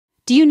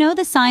Do you know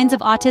the signs of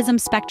autism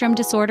spectrum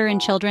disorder in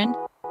children?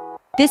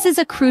 This is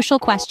a crucial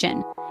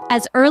question,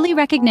 as early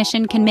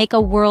recognition can make a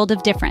world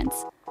of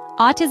difference.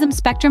 Autism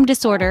spectrum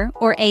disorder,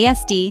 or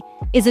ASD,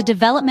 is a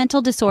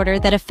developmental disorder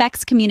that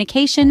affects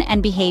communication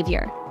and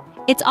behavior.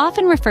 It's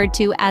often referred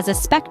to as a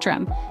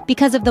spectrum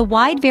because of the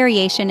wide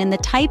variation in the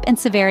type and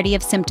severity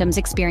of symptoms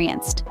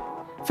experienced.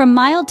 From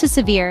mild to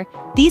severe,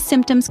 these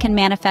symptoms can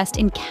manifest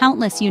in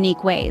countless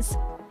unique ways.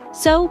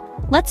 So,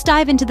 let's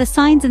dive into the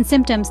signs and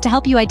symptoms to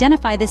help you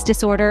identify this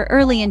disorder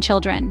early in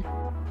children.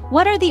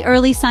 What are the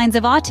early signs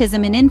of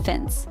autism in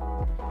infants?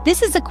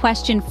 This is a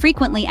question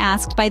frequently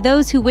asked by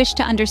those who wish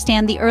to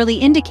understand the early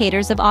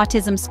indicators of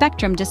autism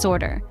spectrum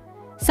disorder.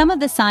 Some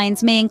of the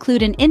signs may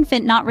include an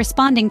infant not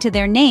responding to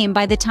their name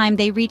by the time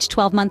they reach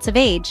 12 months of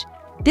age.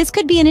 This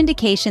could be an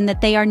indication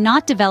that they are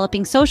not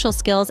developing social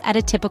skills at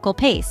a typical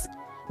pace.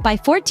 By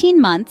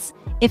 14 months,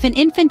 if an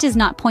infant is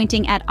not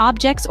pointing at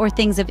objects or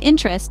things of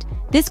interest,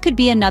 this could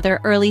be another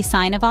early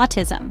sign of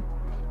autism.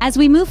 As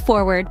we move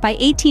forward, by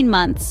 18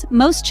 months,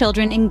 most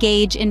children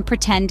engage in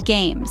pretend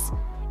games.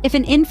 If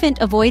an infant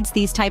avoids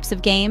these types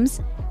of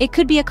games, it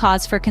could be a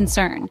cause for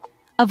concern.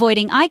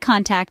 Avoiding eye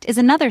contact is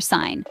another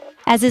sign,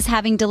 as is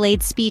having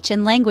delayed speech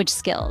and language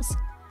skills.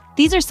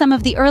 These are some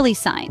of the early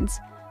signs,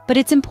 but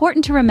it's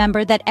important to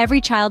remember that every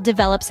child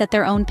develops at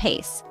their own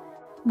pace.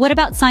 What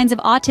about signs of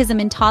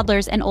autism in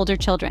toddlers and older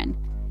children?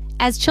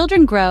 As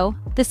children grow,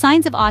 the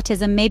signs of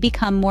autism may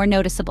become more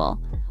noticeable.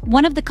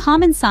 One of the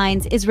common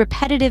signs is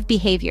repetitive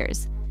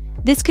behaviors.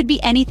 This could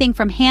be anything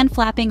from hand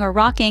flapping or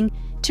rocking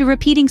to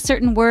repeating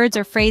certain words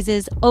or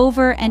phrases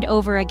over and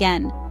over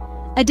again.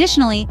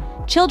 Additionally,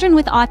 children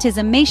with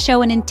autism may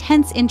show an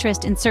intense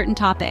interest in certain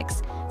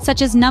topics,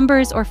 such as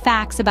numbers or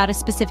facts about a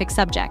specific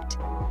subject.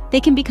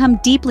 They can become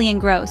deeply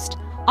engrossed,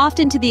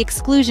 often to the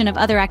exclusion of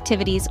other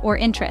activities or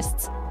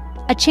interests.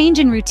 A change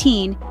in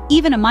routine,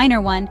 even a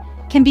minor one,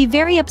 can be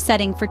very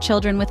upsetting for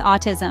children with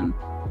autism.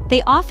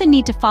 They often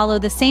need to follow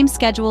the same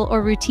schedule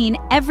or routine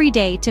every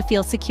day to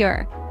feel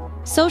secure.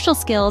 Social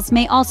skills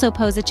may also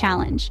pose a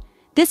challenge.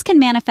 This can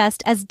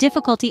manifest as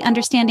difficulty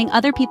understanding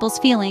other people's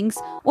feelings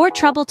or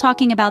trouble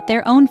talking about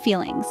their own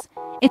feelings.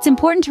 It's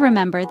important to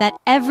remember that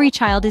every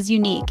child is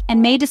unique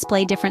and may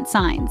display different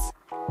signs.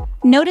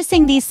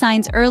 Noticing these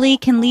signs early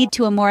can lead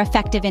to a more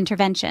effective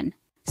intervention.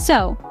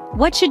 So,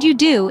 what should you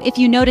do if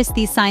you notice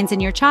these signs in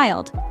your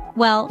child?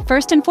 Well,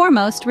 first and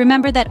foremost,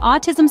 remember that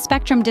autism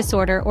spectrum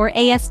disorder, or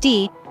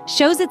ASD,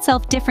 shows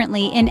itself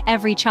differently in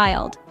every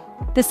child.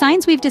 The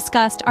signs we've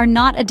discussed are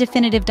not a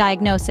definitive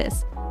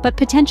diagnosis, but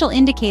potential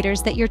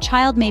indicators that your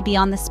child may be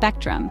on the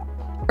spectrum.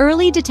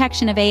 Early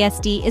detection of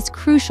ASD is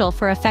crucial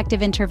for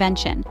effective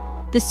intervention.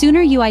 The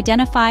sooner you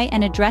identify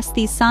and address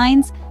these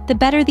signs, the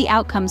better the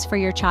outcomes for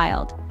your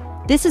child.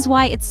 This is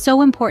why it's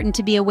so important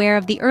to be aware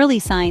of the early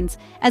signs,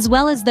 as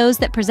well as those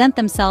that present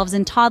themselves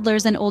in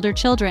toddlers and older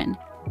children.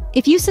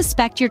 If you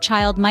suspect your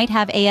child might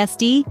have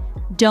ASD,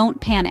 don't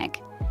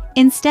panic.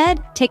 Instead,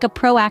 take a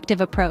proactive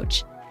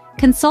approach.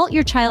 Consult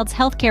your child's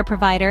healthcare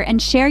provider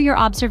and share your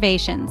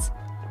observations.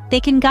 They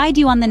can guide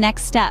you on the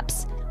next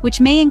steps, which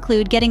may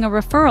include getting a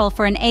referral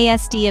for an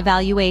ASD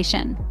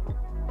evaluation.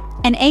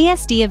 An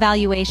ASD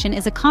evaluation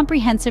is a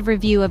comprehensive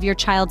review of your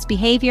child's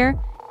behavior,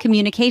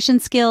 communication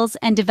skills,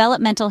 and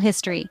developmental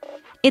history.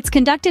 It's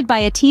conducted by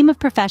a team of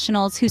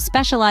professionals who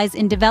specialize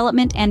in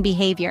development and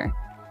behavior.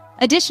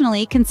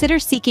 Additionally, consider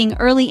seeking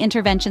early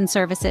intervention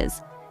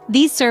services.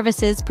 These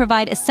services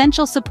provide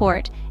essential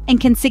support and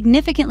can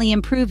significantly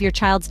improve your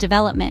child's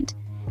development.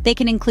 They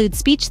can include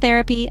speech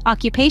therapy,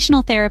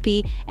 occupational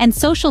therapy, and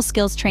social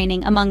skills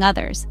training, among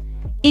others.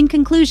 In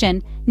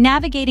conclusion,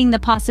 navigating the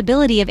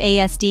possibility of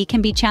ASD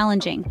can be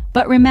challenging,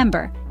 but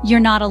remember,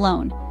 you're not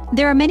alone.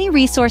 There are many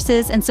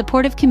resources and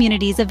supportive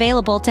communities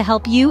available to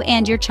help you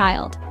and your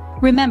child.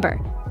 Remember,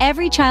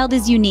 every child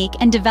is unique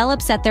and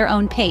develops at their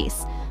own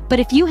pace, but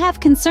if you have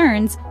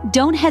concerns,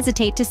 don't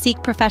hesitate to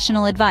seek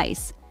professional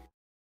advice.